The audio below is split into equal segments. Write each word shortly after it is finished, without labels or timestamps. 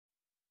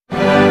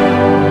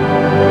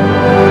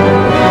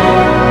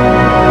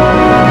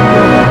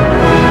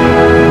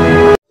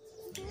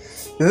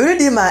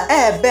Ridhima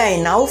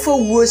ben now for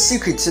war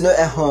secret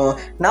no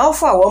now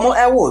for woman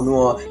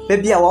no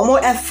baby a woman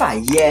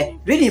ye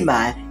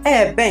Ridhima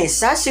ben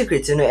sa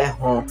secret no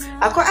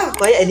akọ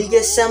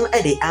elige sam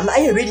ede am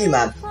aye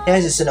Ridhima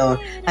enso no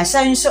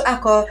asan so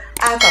akọ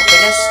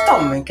pele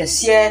storm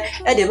kese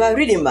ede ba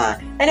Ridhima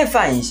ene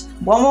fans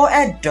woman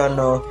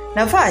edono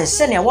na fans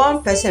se ne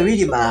one person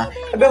Ridhima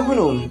ebe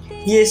hunu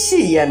ye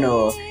si ye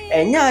no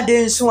enya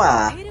de nso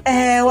a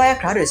wa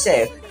crowd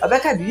say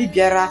abeka bibi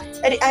biara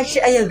ede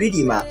ahye aye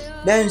Ridhima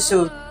then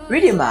so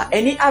Ridhima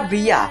any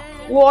abia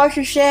wo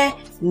hwehwe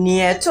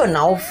ne to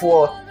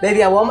nawfo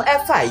baby a wom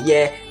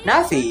ye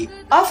na afi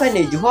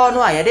orphanage ho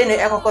no ayede ne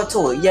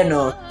ekokoto ye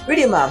no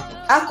Ridhima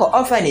akọ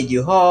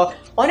orphanage ho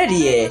one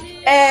de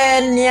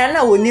ne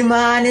na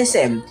wonima ne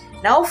sem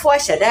nawfo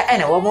hyeda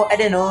ene wom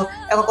ede no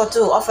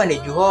ekokoto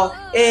orphanage ho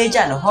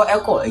eja no ho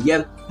ekọ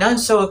ye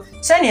nanso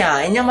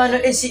senia enyama no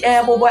esi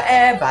bobo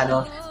ba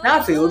no na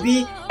afi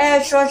obi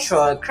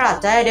short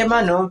krata de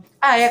mano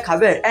aye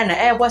kabel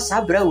ena bo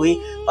sabra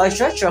we o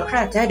short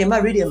krata de ma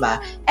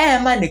Ridhima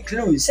ma ne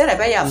clue se le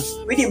bayam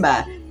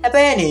Ridhima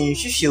ebe ne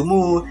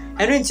hwehwemu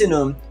enu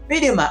ntino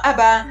Ridhima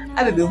aba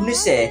abebe hunu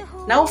se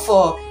now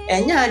for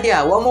enya de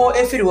a womo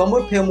efiri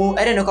womo pemu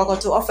ede no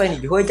kokoto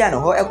orphanage ho ja no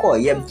ho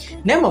ekọ yem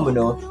na mom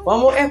no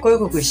womo ekọ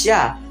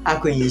kokohia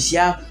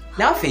akonyisia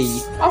na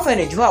afi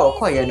orphanage ho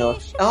akọ ye no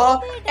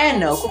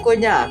ena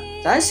kokonya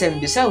tansem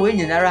bisa we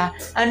nyinara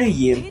anu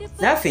yem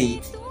na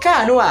afi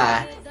ka no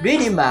a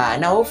Ridhima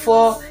na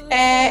ofo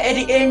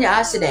edi enya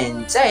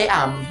accident say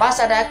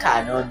ambassador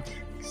ka no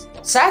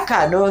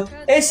saka no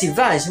esi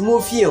vans mu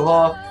fie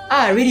ho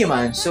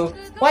Ridhima nso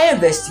why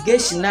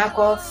investigation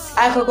nako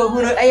akoko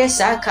hunu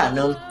saka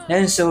no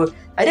nanso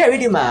ade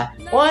Ridhima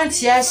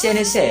want ya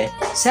se say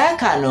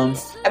saka no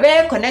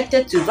abe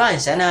connected to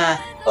vans na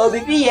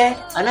obibiye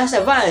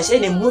anasa vans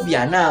eni movie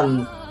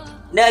anam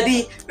na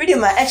bi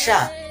Ridhima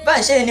extra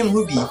Van sheni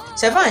mhubi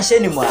se van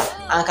sheni mwa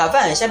anka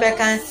van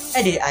shabekan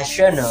ede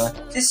ahwe no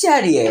sisi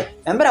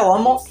adeembra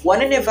womo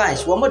wone ne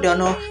vans womo do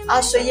no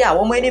aso ya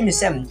womo ene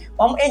misem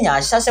womo enya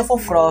ahyase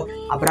foforo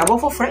abrabo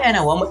foforo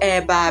ena womo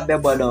ba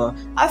bebo no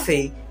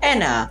afi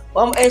ena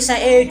womo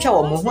esan twa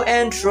womo ho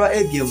entro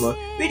ebiemo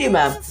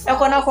Ridhima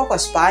ekona kokko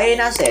spy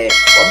na se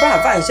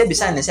obra van she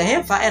bisa ne se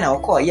hemfa ena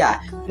okọ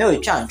ya na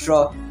otwa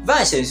ntro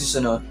van she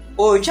susu no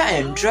o cha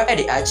entro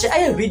ede ache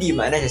aye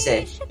Ridhima na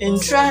se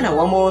entra na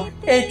womo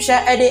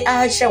etwa ede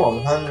ache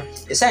wom ho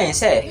esan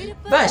se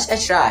bash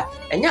extra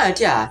enya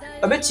ati a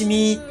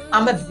obetimi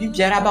ama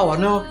bibiara ba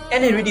wono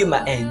ene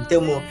Ridhima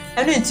entemu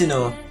eno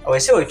ntino o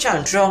se o cha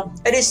ntro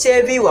ede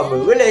save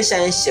wom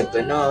relationship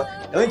no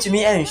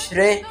ontimi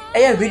enhwere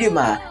aye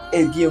Ridhima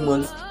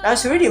ebiemu na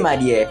so Ridhima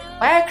de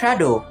why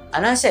crado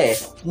anase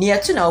ne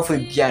etu na ofo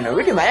bia no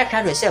Ridhima ya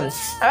crado sem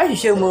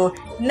ahwehwemu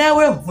na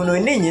we hunu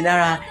ne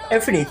nyinara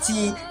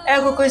efreti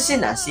ekokosi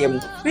na sem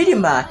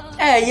Ridhima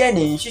ye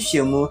ne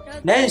nhwehwemu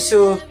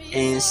nanso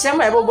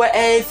ensem ebobo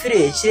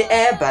efrechi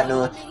ba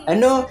no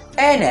eno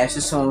na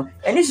susun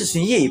eni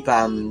susun ye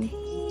pam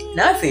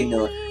na afi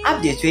no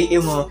update we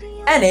emo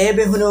na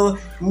ebe hunu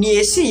ni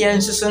esi ye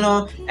nsusu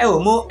no ewo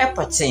mu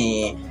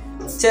epotin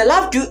to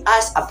love do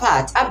us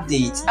apart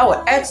update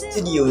our Earth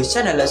Studio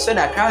channel so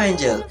na Crown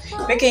Angel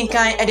making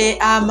kind ede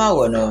ama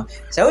wono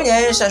so when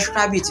you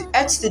subscribe to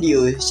Earth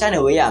Studio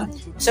channel we am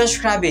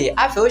subscribe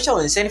afi we show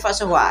nseni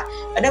faso ho a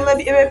adama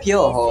bi ebe pie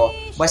ho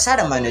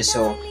bosada man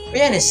so we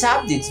na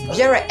update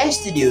biara Earth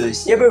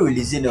Studios ebe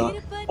release no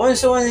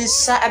onso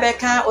onsa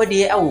abeka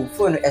ode awo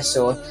phone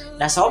eso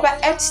na so ba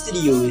Earth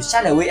Studio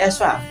channel we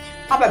eso a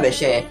papa be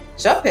share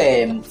so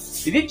pem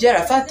bibi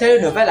biara fa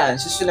telenovela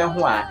nsusu na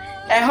ho a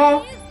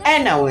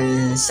ena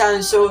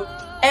wonsanso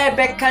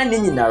ebeka ni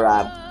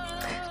nyinara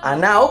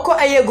ana oko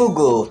aye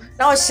Google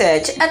na o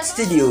search Earth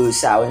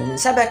Studios a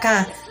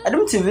wonsabeka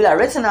adom TV la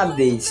written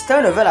updates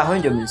telenovela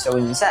honjom so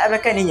wonsa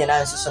ebeka ni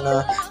nyina nso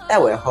no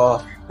ewe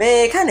ho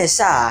be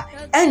kanesa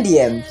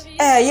ndm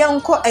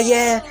yanko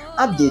aye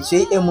update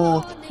we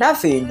emu na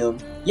fenu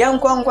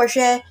yanko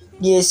nkwhwe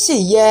ni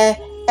esi ye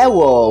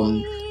ewo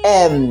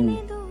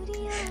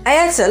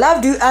I to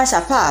love do us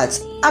apart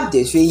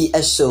update we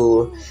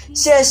eso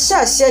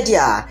se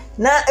dia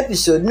na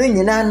episode no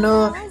nyina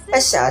no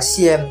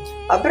asasiem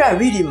abra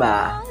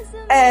Ridhima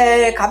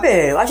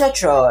kabe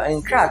wachachro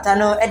enkrata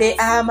no ede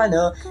ama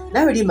no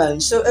na Ridhima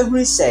nso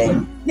ehuru se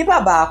nipa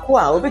ba ko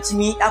a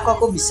obetimi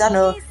akoko bisa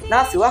no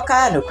na afi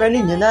waka no kra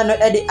ni nyina no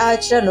ede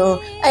achre no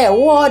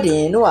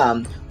warding no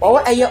am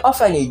wo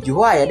orphanage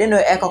ho a yede no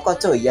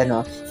ekokoto ye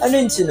no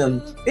anu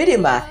ntino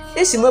Ridhima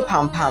esimo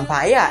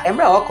pampampa ya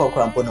emra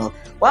wakokrampo no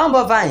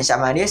wamba van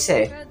shamane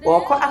se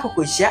woko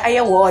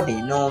akokohia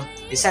warding no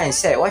esan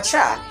se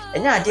wacha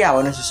enya ade a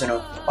wono susu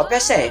no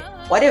opese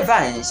wade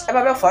vans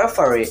eba be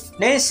for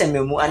na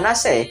ensememu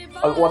anase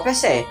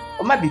wopese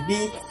o ma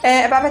bibi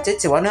eba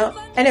betete wono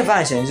ene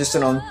vans susu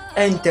no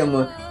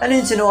entemu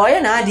anintino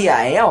oye na ade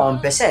a ya won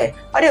pese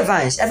wade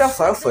vans eba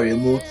for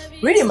mu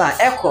Ridhima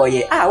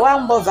ekoye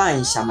wamba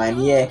van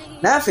shamane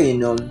na afi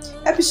no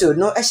episode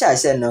no ehia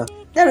se no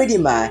na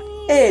Ridhima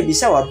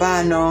bisa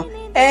waba no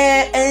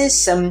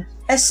ensem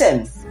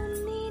esem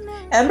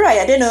embra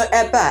ya de no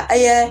eba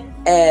eye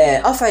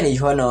orphanage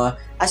ho no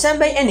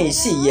asembe ene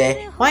si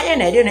ye wan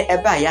ene de no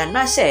eba ya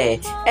na se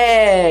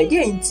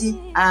de nti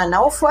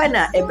na wofo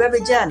na eba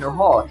beja no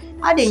ho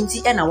ade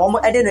nti na wo mo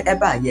ede no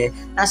eba ye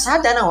na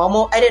sada na wo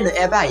mo ede no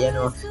eba ye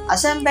no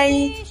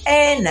asembe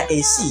na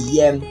esi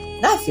ye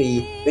na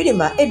fe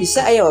Ridhima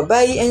ebisa aye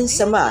obai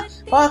ensema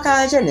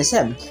waka je ne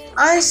sem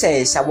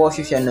anse sabo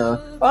hwehwe no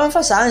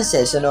wonfa sa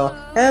anse no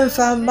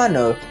emfa mba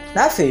no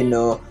na fe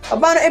no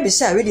oba no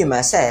ebisa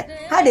Ridhima se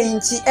ade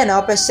nti na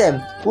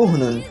opesem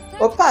wohunu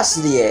o pass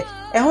de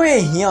ho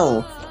ehia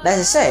o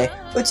na se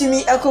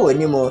otimi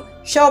akowani mo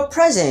show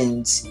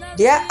present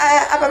dia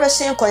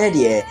ababesen konye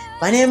de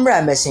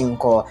manemra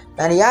mesinko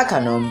na ne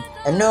yakanom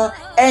eno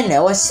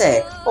na wo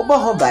se obo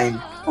ho ban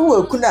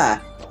wo kuna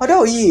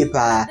odo yi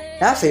pa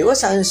na fe wo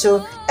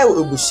sanso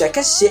obusu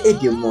kese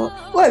edimo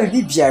wo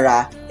bibi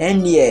biara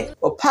ene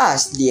o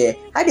pass de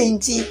ade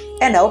nti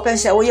na wo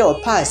pense wo ye o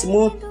pass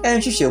mu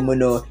enhwehwe mu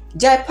no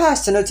jai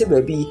pass no te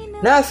baby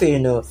na fe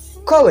no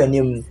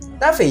kowanim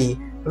na fe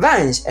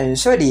Vance and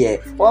Sodie,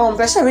 one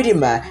person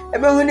Ridhima,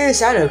 about who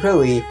is out of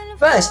Chloe.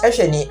 Vance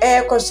actually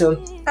koso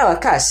our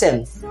car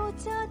sem.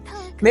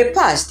 Me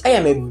past, I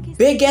am a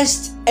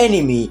biggest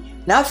enemy.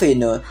 Na fe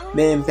no,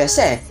 me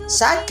mpese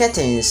sa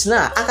curtains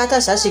na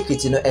akata sa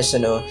secret no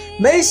esono.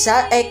 Me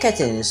sa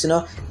curtains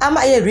no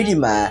ama ye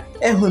Ridhima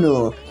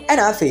ehuno.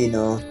 Na fe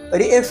no,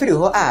 odi efiri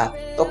ho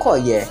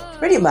okoye.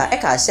 Ridhima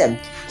ka sem.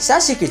 Sa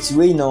secret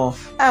we no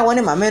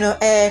woni mame no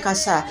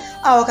kasa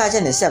woka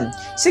je ne sem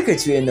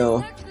secret we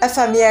no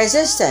family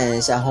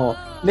existence ho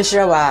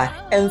mishrawa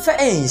emfa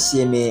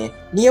ensie me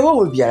ne wo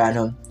mo biara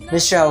no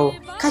mishrawo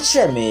ka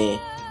kire me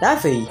na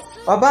fe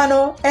oba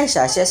no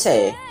sha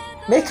se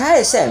me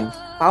kai sem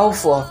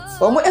awfo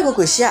omo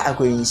ekokohia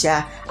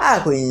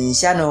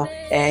akoyinhia no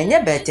nye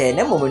bete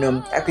ne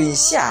momonom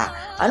akoyinhia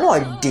ano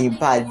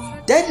odimpa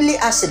deadly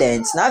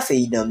accident na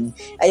fe dum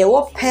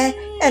wo pe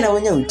na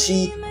wonya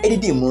utri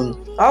edidi mu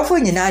awfo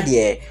nyina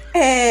de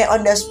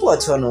on the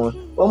spot no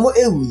omo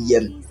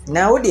ewuyem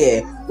na wo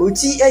de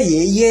oti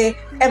eyeye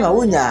ma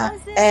wonya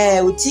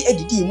oti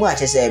edidi mu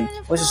achese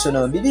wososo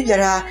no bibi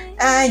biara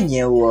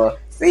anye wo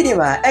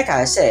Ridhima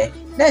ka se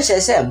na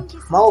hyesem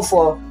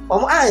mawfo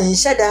omo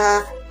anhye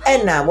da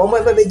na momo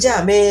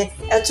bebeja me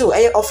eto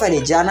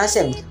orphanage na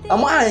sem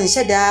omo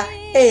anhye da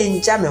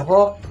nja me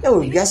ho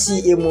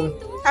wiase emu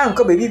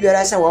anko bebi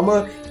biara se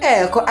womo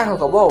ko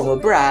akokobo wo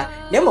bra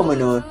na momo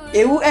no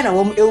ewu na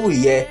womo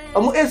ewuye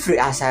omo efri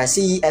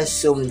asase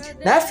esom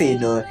na fe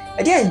no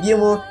ade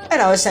anbiemu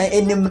na wosan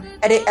enim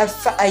ade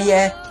efa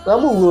aye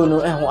womo wo no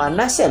ho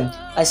anasem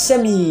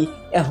asemi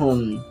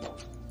ehum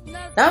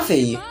na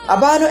fe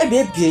aba no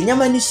ebie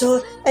nyamani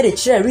so ade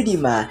kire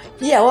Ridhima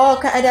ye wo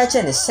ka ade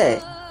ache ne se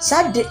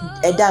sad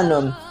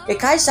edanom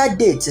kai sad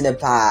date ne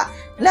pa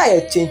na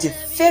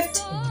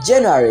 25th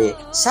January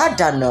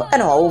sadano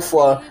na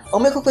wawofo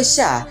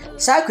omekokosha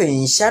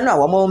sakwenhia no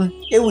awom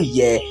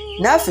ewuye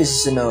na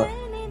afesu no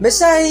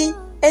mesai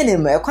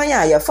enim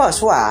ekwanya ya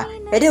force wa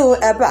ede wo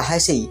eba ha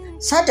sei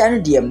sadano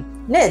diem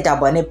na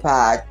edabone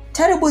pa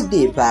terrible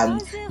day pa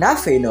na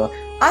afe no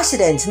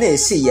accident na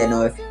esi ye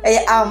no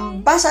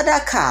ambassador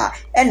car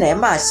na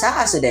ma sa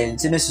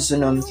accident no susu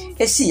no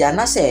esi ya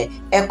na se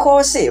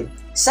cause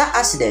sa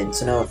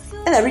accident no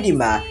na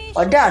Ridhima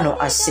oda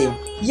no ase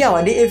ya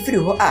wade efiri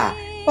ho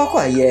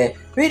pokoye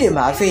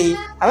Ridhima afi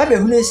ababe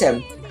hunu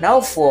sem na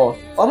ofo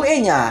omo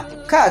enya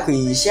ka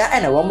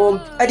kwinhia na womo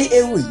ade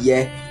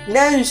ewuye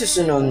na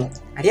nsusu no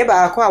ade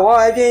ba akwa wo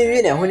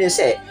adwenwi na hunu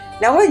se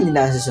na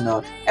wanyina nsusu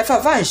no efa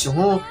Vance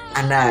ho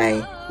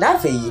anai na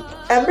afi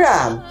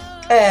Abraham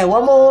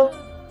womo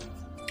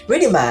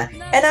Ridhima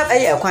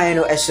ena kwan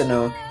no eso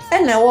no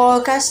na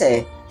wo ka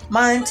se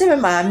mantime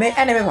maame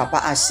na me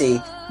papa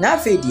ase na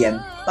afi diem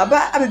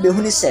baba abebe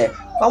hunu se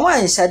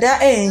wamwan sada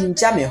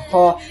enja me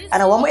ho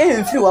ana wamo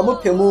emfiri wamo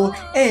pemu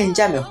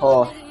enja me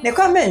ho ne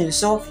comment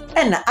so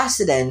na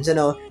accident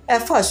no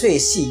fa so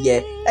esi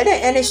ye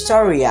any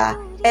story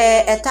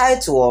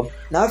title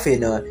na afi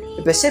no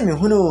pese me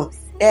hunu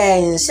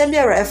nsem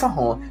biara efa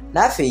ho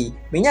na afi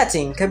menya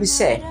tinka bi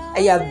se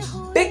aya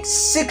big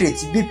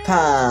secret bi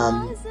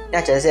pam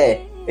na chese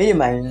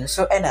Ridhima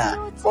so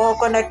na for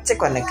connect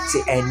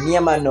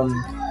eniema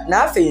nom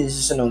na afi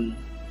so no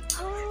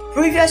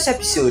previous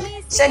episode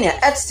senior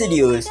at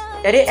studios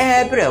ere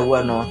ebra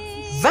wono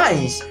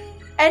Vance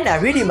na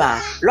Ridhima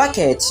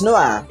locket no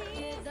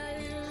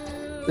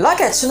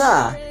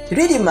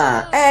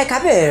Ridhima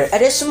kaber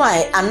ere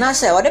sumai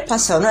anase ode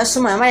parcel no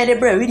sumai ma ere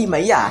bra Ridhima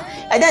ya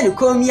eda ne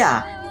kom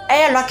ya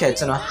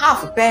locket no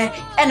half pe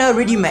na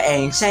Ridhima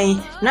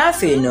enchen na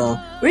afi no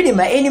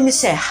Ridhima enim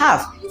say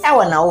half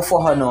ewo na wo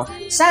for ho no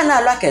sa na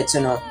locket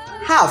no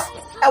half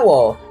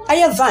ewo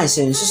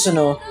Vance nsusu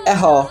no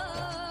ho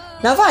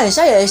na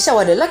Vance aye sha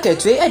wade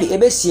locket we edi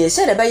ebesie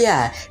se de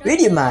baya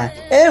Ridhima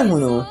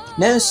ehunu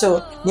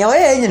nanso ne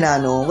waye nyina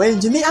no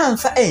wendumi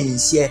amfa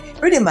ensie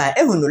Ridhima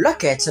ehunu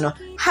locket no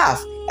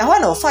half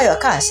ɛhɔ na fire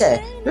ka sɛ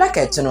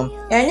blanket no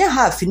ɛnyɛ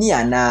half ni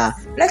ana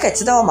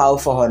blanket da ma wo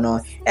for hɔ no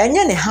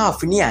ɛnyɛ ne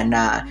half ni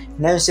ana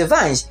nanso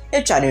Vance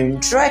etwa ne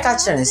ntro ka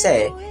kyerɛ ne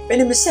sɛ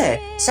benim sɛ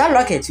sa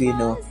blanket wi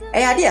no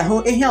ɛyɛ ade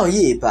ɛho ehia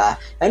oye pa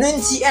ɛno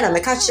nti ɛna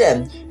meka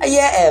kyerɛ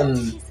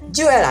ɛyɛ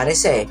Joel ade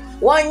say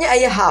one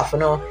year half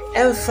no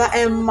emfa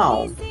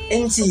emma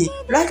nti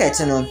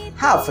bracket no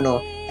half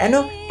no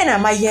eno ena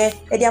maye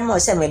e dia mo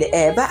se me de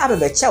ba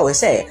abebecha wo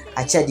say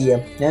achade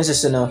nanso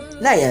so no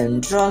na ye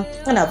ndro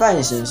na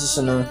Vance nso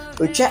so no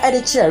otwa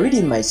ade kire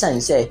Ridhima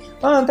san say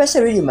mama pese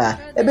Ridhima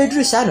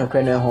ebeduru sa no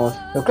kra no ho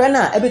no kra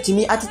na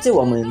ebetumi atete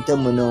wo mo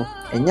ntam no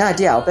enya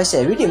ade a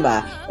opese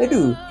Ridhima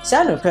edu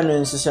sa no kra no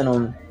nso so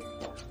no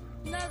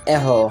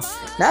eho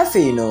na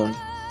afi no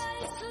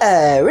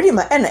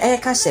Ridhima ena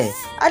ka say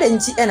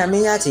adenti ena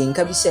menya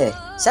tinka bi say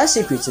sa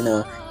secret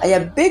no aya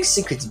big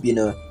secret bi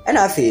no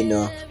ena afi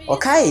no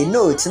okai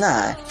note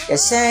na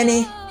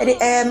yesani ede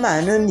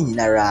ma no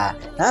ninara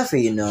na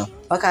afi no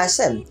oka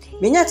sem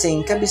menya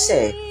tinka bi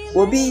say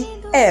obi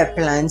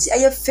plant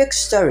aya fake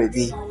story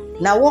bi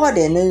na wo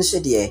de no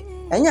nso de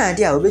enya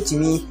ade a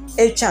obetumi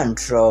etwa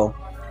ntro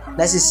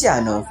na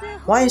sisia no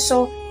wan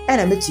so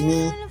ena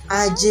metumi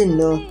age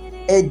no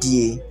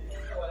edie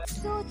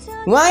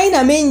why na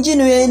menji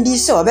no endi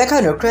so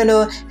beka no kre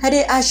no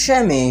hade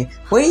ahwe me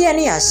we ye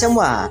ne asem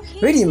a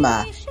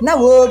Ridhima na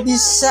wo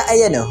bisa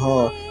aye ne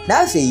ho na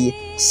afi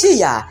si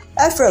ya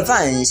afro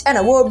Vance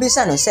ana wo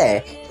bisa no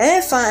se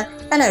fa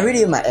ana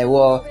Ridhima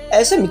ewo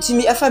so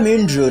mitimi afa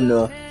mendro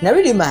no na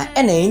Ridhima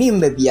ana eni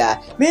mbabia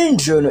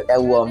mendro no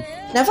ewo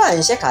na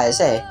Vance ka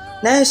se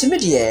na nso me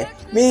de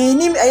me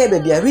nim aye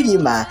babia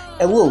Ridhima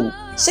ewo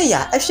se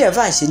ya afwe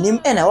Vance nim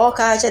ana wo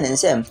ka che ne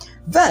nsem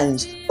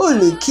Vance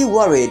oluki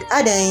worried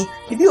adan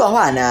bibi wa ho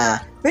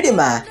ana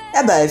Ridhima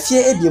eba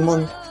fie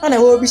ebiemon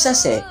ana wo bisa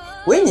se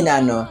we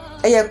nyina no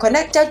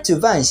connected to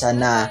Vance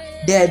ana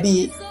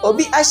debi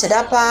obi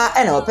ashada pa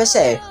ana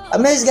opese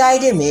amaze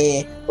guide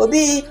me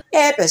obi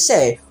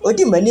pese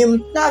odi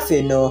manim na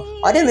afi no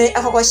ode me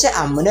akokoshe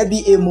amona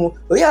bi emu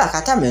oya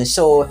akata me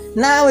so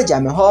na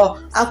waja me ho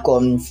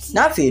akom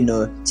na afi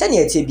no se ne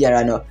eti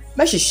biara no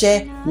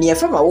mehwehwe ne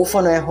efama wo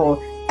fo no ho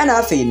ana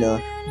afi no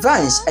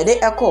Vance ede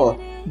ekọ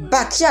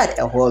backyard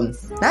home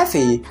na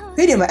afi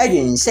Ridhima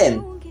adwen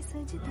nsem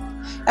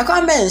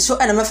akwan so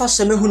ana mefa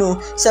so mehunu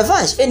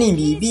Vance eni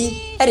bibi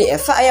ede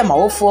efa aya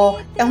mawofo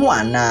ho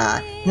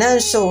ana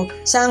nanso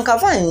sanka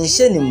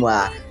Vance ni mu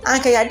a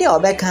anka yade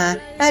obeka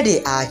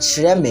ede a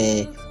kire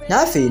me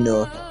na afi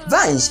no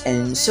Vance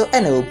enso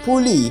ana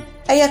opuli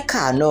aya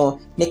car no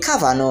ne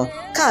cover no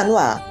car no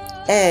a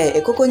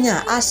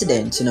ekokonya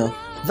accident no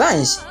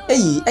Vance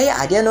eyi aya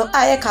ade no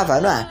aya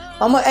cover no a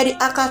omo edi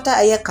akata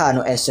aya car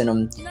no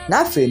esonom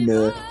na afi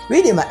no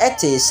Ridhima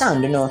ete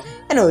sound no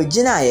ana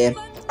ogina ye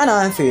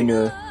ana afi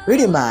no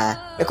Ridhima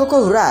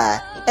ekoko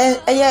hura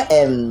aya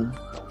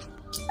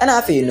ana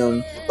afi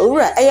no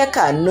owura aya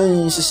car no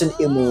nsusun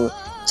emu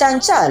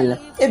chanchal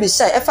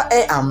ebisa efa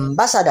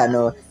ambassador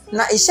no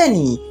na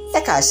iseni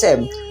eka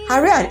sem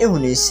harian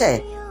ehunu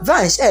se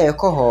Vance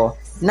ekoho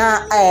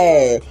na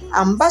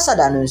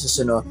ambassador no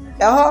nsusun no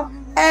eho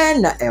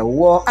na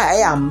ewo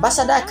aya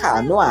ambassador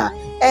car no a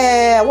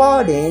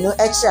wo de no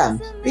echam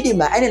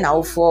Ridhima ene na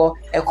wofo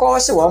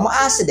cause wo mo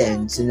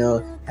accident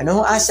no ano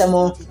ho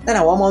asemo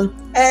na wo mo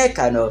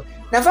ka no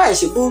na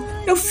Vance bu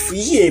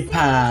efuye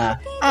pa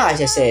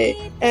se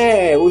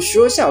wo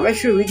show se wo hwe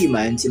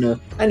Ridhima ntino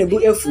ana bu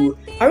efu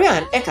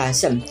arian eka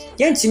asem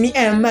yentimi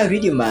ma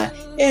Ridhima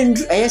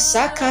endru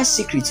saka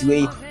secret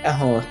way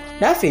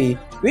na afi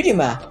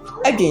Ridhima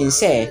adwen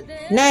se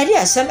na ri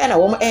asem ana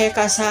wo mo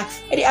kasa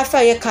edi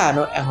afa ye car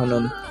no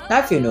no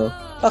na afi no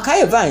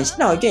okay Vance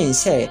na odwen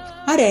se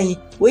adan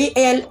we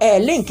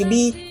link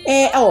bi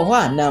awo ho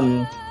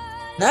anam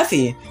na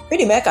afi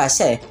Ridhima ka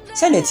se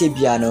senate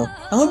bia no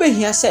ho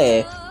behia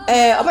se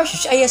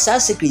obahwehwe sa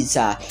secret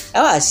a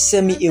wa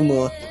asemi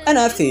emu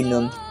ana afi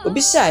no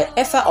obisa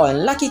efa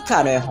on lucky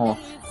car no ho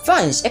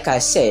Vance ka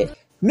se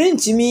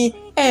mentimi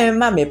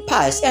ma me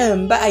pass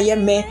ba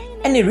ayeme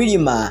ene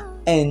Ridhima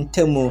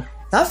entemu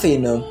na afi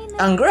no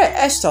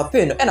angre stop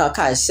no ana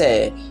ka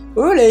se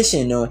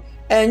relation no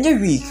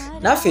enye week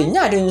na afi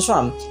nyade nso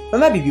am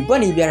mama bibi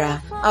boni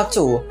biara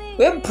ato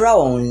we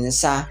brown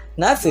nsa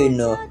na afi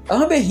no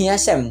ho behia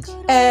sem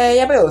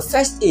ya be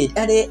first aid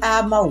ade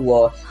ama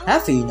wo na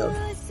afi no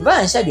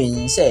Vance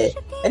adwen se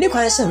eni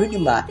kwan se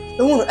Ridhima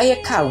ehunu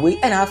car we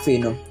na afi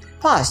no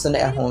pass no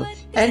ho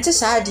ente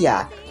saade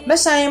a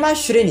mesan ma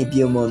hwere ne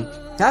biomom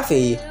na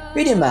afi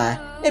Ridhima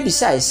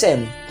ebisa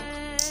sem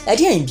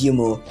ade an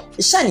biomo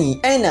shani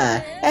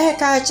ena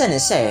ka chane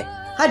se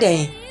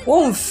haden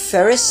won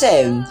fere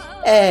se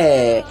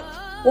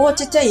wo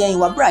tete yen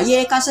wabra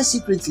ye kasa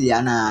secretly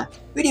ana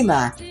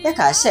Ridhima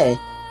ka se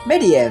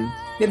medium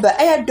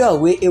meba do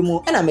we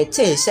emu na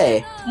mete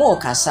se mo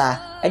kasa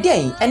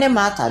ade ene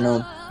mata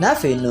no na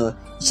afi no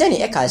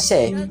shani ka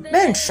se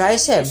men try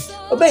se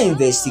oba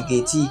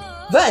investigate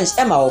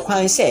Vance ma wo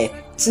kwan se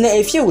tena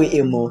efie we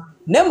emu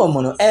na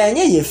momo no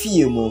enye ye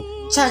fie mu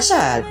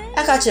Chachal,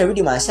 I catch a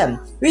Ridhima Sam.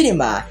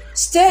 Ridhima,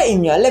 stay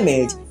in your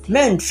limit.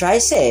 Men try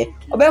say,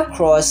 obey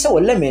cross so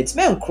limit.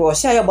 Men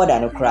cross your body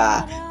and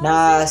cry.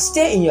 Now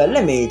stay in your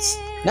limits.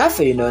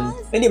 Nothing on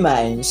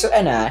Ridhima, so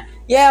Anna.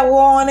 Yeah,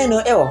 one and no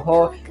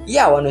ever.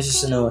 Yeah, one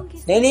is no.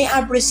 Then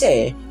I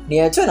say,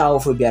 near 2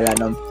 hours for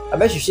Biaranum. I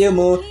bet you share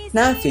more.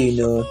 Nothing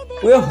no.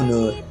 Well,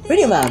 no.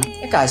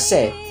 Ridhima, I can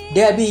say,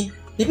 there be.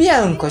 Bibi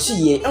anko so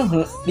ye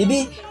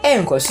bibi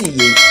enko so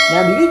ye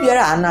na bibi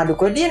biara anado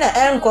kodi na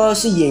enko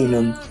so ye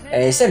no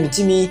se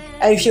mitimi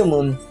ahwe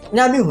mum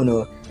na mi hu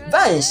no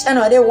vines and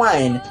other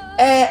wine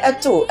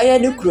eto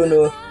de kuro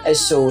no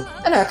so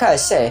na ka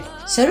se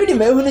ready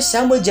ma hu no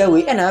sambo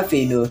jawe na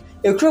afi no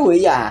ekuro we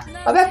ya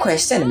obe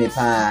question me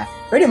pa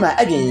ready ma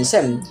adwen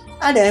sem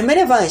ada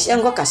many vines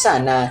enko kasa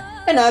na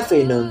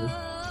afi no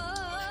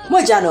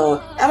moja no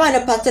ama na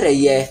patre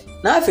ye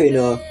na afi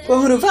no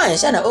ohuru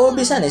vines na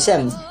obisa na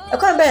sem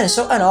akwan ben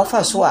so ana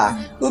ofa so a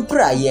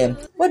upra ye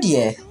wo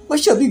de wo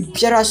hye obi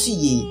biara so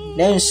ye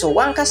na nso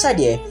wankasa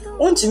de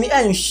untimi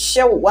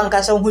anhye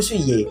wankasa ho so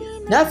ye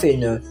na afi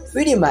no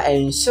Ridhima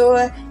enso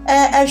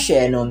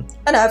ehwe no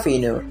na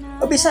afi no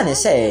obisa ne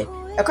se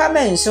akwan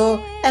ben so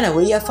ana wo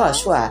ye fa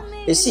so a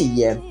esi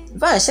ye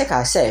van se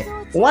ka se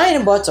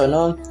wine bottle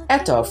no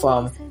eto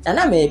form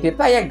na me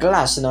paper ye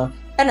glass no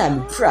na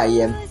me pra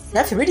ye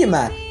na afi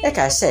Ridhima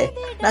ka se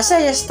na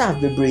se ye staff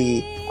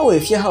bebre o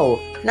efie ha o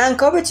na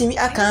nka obetimi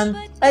akam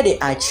de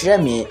akire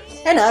me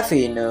na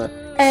afi no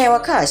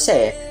waka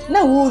se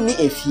na wu ni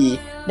efie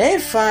na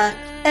efa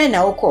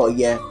na wokọ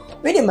ye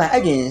Ridhima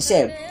adwen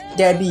se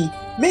dabi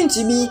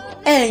mentimi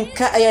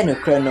enka aye no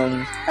kra no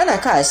na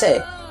ka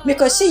se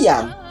mekosi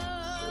ya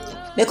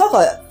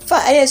mekoko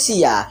fa aye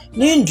si ya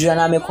ni ndura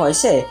na mekọ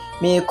se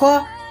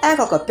mekọ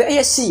akọkọpe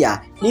aye si ya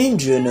ni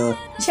ndura no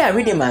ya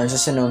Ridhima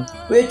nso no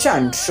we twa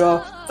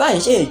ntro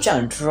vance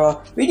twa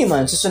ntro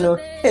Ridhima nso no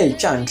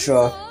twa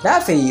ntro na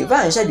afi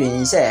vance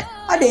adwen se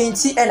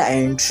adenti na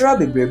ntro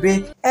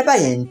bebrebe eba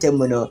ye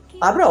ntemu no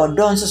abra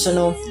odo nso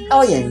no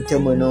awo ye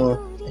ntemu no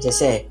je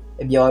se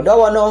ebi odo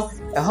wo no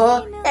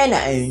eho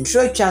na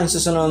ntro twa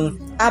nso no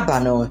aba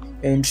no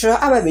ntro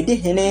aba bedi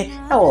hene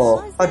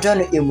awo odo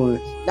no emu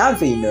na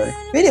afi no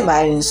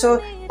Ridhima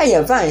nso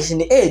aye vance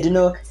ni ed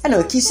no na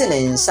okise na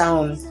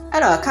nsan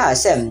ana aka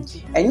asem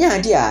enya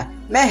ade a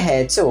me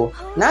heto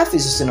na afi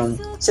so no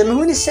se me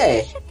hu ni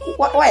se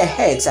why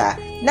head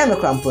na me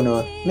krampo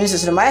no me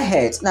so my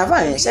head na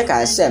vance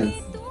ka asem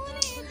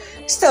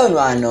still no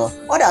ano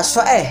oda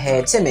so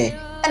head me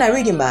ana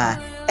Ridhima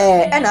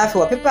ana afi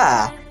wa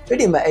paper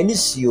Ridhima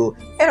anisio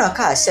ana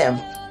aka asem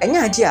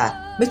enya ade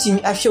a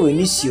metimi ahwe we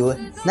nisio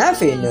na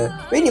afi no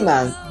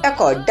Ridhima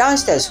eko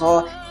downstairs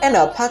ho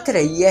ana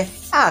patre ye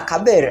a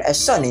kaber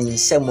eso ne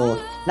nsemo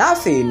na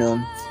afi no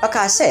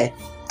aka se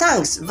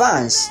thanks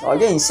Vance or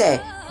then say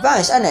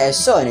Vance ana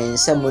eso ne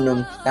nsemo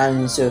no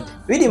nanso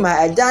Ridhima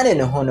adane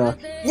ne ho no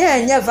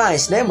nya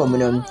Vance na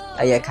emomuno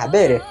aye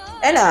kaber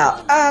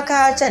ana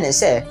aka chane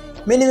se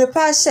minime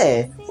pa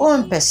se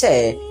on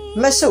pese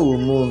meso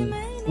mu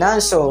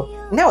nanso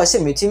na wo se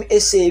metim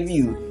save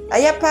you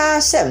aye pa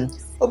sem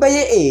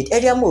obeye aid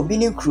area mo bi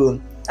ni kro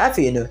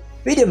afi no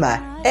Ridhima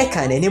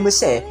eka na nim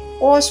se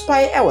o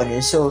spy e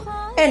won so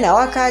na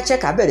waka che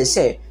kaber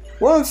se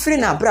won free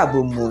na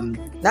brabo mu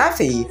na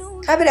afi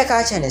kaber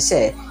ka che ne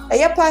se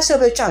aye pa se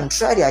be twa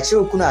ntro ade a kire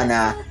okunu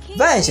ana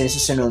Vance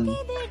nso no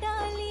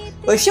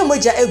o hwe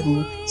moja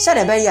egu se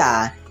na be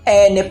ya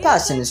ne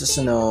pass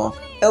nso no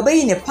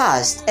obey ne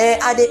past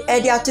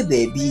ade ato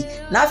baby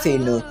na afi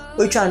no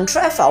o twa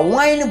ntro fa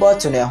wine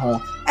bottle ne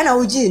ho ana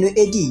uji no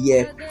edi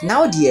ye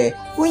now dear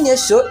unye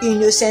so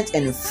innocent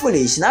and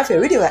foolish na afi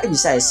Ridhima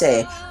ebisa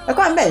say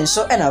ekwan ben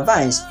so na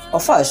Vance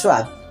ofa so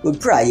a we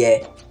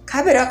praye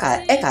kabere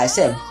ka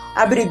say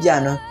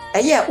abiribia no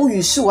eye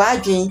uyusu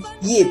wadwen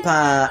ye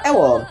pa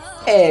ewo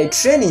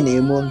training na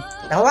emu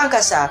na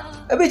wankasa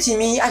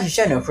obetimi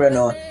ahwehwe no frɛ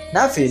no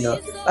na afi no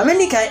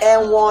ameni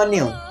kan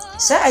warning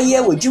sa aye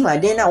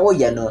wodwumaden na wo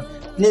ye no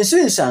ne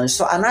nsunsan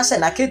so anase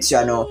na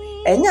ketua no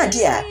enya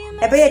de a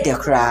ebeye de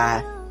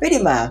kra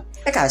Ridhima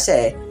ka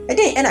say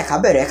eden na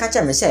kabere ka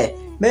cha me say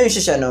me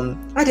nhwehwe no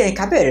ade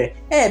kabere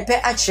pe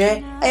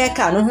akire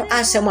ka no ho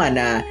asem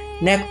ana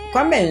na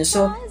kwamen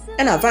so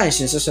na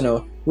Vance so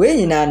no we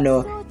nyina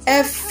no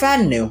fa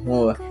ne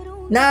ho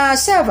na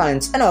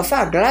servant na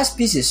fa glass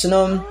pieces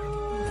no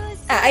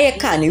aye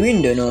ka ni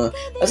window no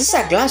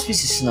osa glass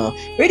pieces no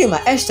Ridhima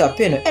extra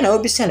pen na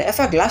obi send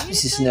fa glass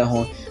pieces no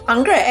ho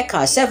angra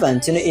ka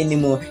servant no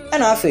enimo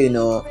na afi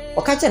no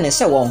okacha ne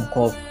se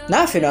wonko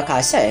na afi no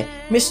ka say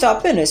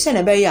Mr. Pen se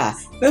ne be ya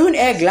me hu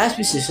glass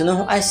pieces no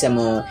ho asem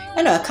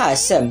na ka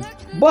asem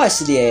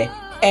boss de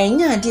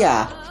enya de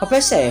a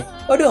opese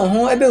odo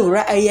ho ebe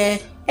wura aye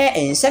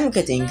ensem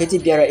ketenkete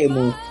biara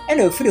emu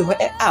na ofiri ho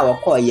a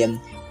wakoyem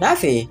na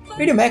afi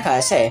Ridhima ka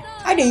say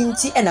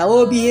adenti na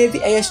wo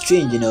behave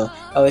strange no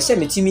o se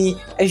metimi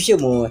ahwe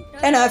mu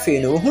na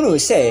afi no hunu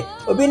se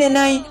obi ne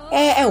nan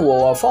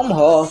wo form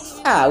ho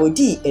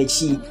odi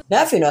echi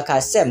na afi no ka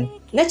sem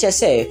na che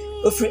say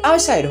ofiri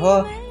outside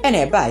ho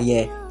na ba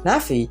ye na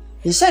afi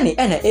nshani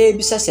na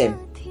ebisa sem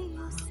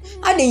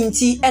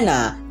adenti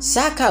na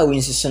saka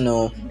winsu so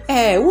no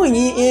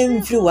wonyi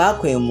emfiri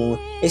wakwemu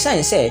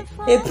esan se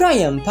epra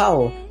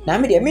yempawo na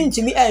me de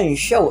mentumi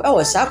anhwew e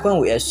wo sakwan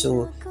wo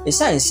eso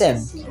esan se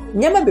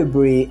nyama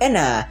bebre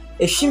na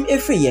ehwim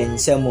efiri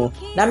yensamo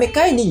na me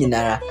kai ni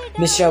nyinara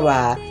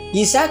mesrewa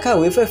yi saka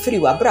we fafiri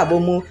wabrabo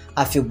mu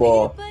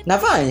afebo na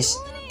Vance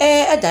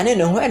edane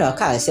no ho na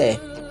ka se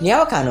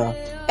nia oka no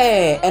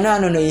eno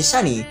ano no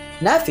yishani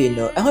na afi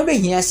no ho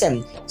behia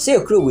sem se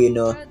ekuro we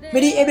no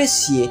medi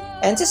ebesie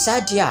ente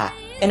sade a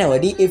ena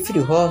wadi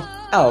efiri ho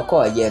a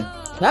okoye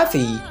na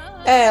afi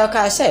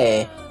oka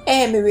se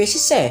me we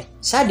se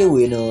sade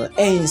we no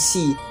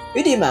ensi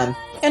Ridhima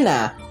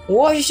ena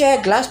wo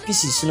share glass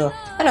pieces no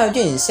ena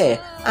odin se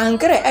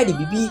ankara ade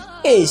bibi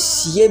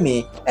esie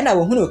me ena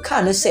wo hunu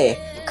ka no se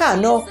ka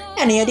no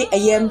ena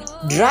yede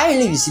dry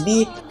leaves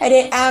bi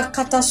ede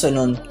akata so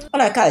no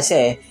ona ka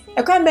se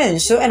ekwan ben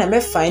so ena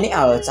me find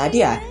out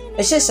ade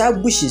a sa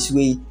bushes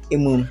we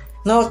emu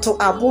na oto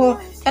abo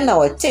ena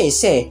wote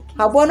se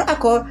abo no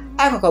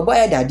akokọbọ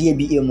edade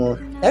bi emu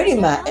na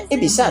Ridhima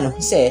ebisa no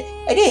se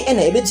ede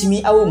ena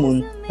ebetumi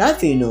awomun na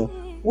afi no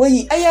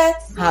woyi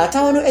ha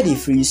tawo no ede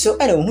free so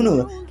ena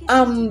hunu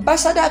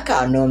ambassador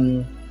ka no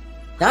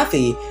na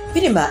afi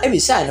Ridhima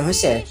ebisa no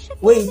se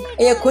woyi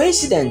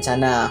coincidence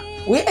na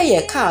we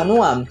ka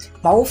no am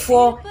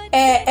mawofo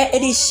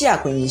ede hia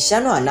kwanhia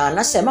no ana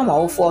na se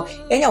mawofo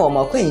enya wo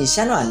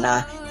makwanhia no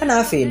ana na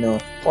afi no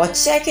o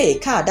check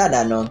ka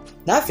dada no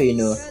na afi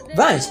no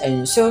Vance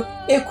enso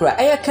ekura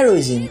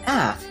kerosene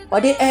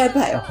ode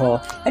eba eho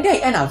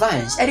ede na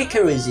Vance ede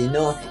kerosene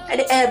no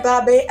ede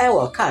eba be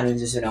wo ka no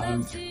nso na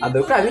ho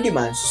abekura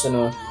Ridhima nso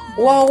no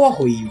wo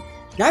hoyi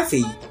na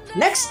afi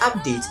next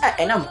update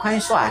enam kwan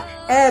so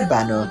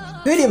eba no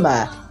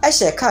Ridhima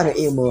ehye ka no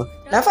emo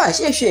na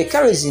Vance ehwe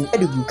kerosene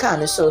edugu ka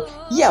no so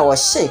ya wo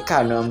hye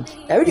ka no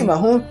na Ridhima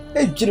ho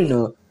edwiri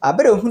no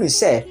abere hunu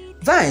se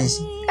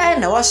Vance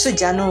na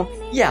wasoja no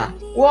ya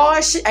wo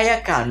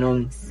hye ka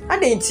no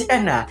adenti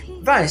na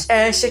Vance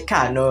hye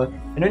ka no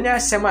no nya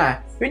asema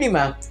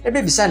Ridhima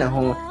ebebisa na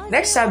ho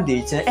next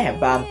update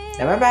eba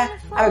na baba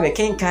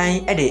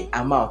abekenkan de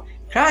amount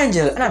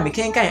Angel na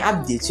mekenkan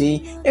update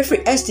we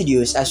every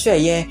studios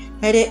asweye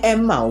ede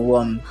emma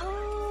wom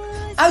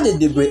Audio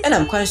debre and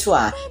I'm quite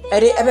sure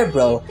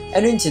bro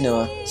and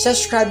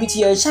subscribe to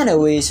your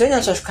channel way so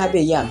you subscribe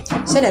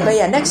send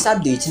a next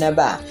update na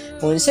ba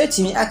when set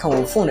me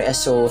account phone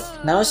so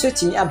now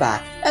set me aba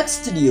at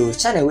studio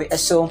channel way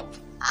so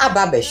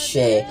aba be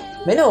share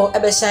me no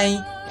ebe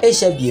sign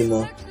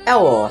biemo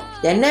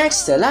the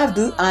next love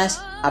do us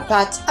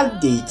apart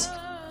update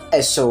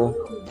so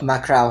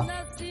macro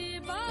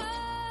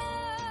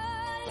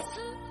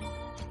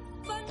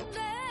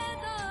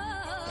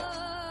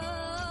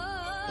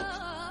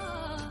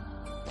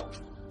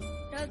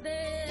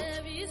de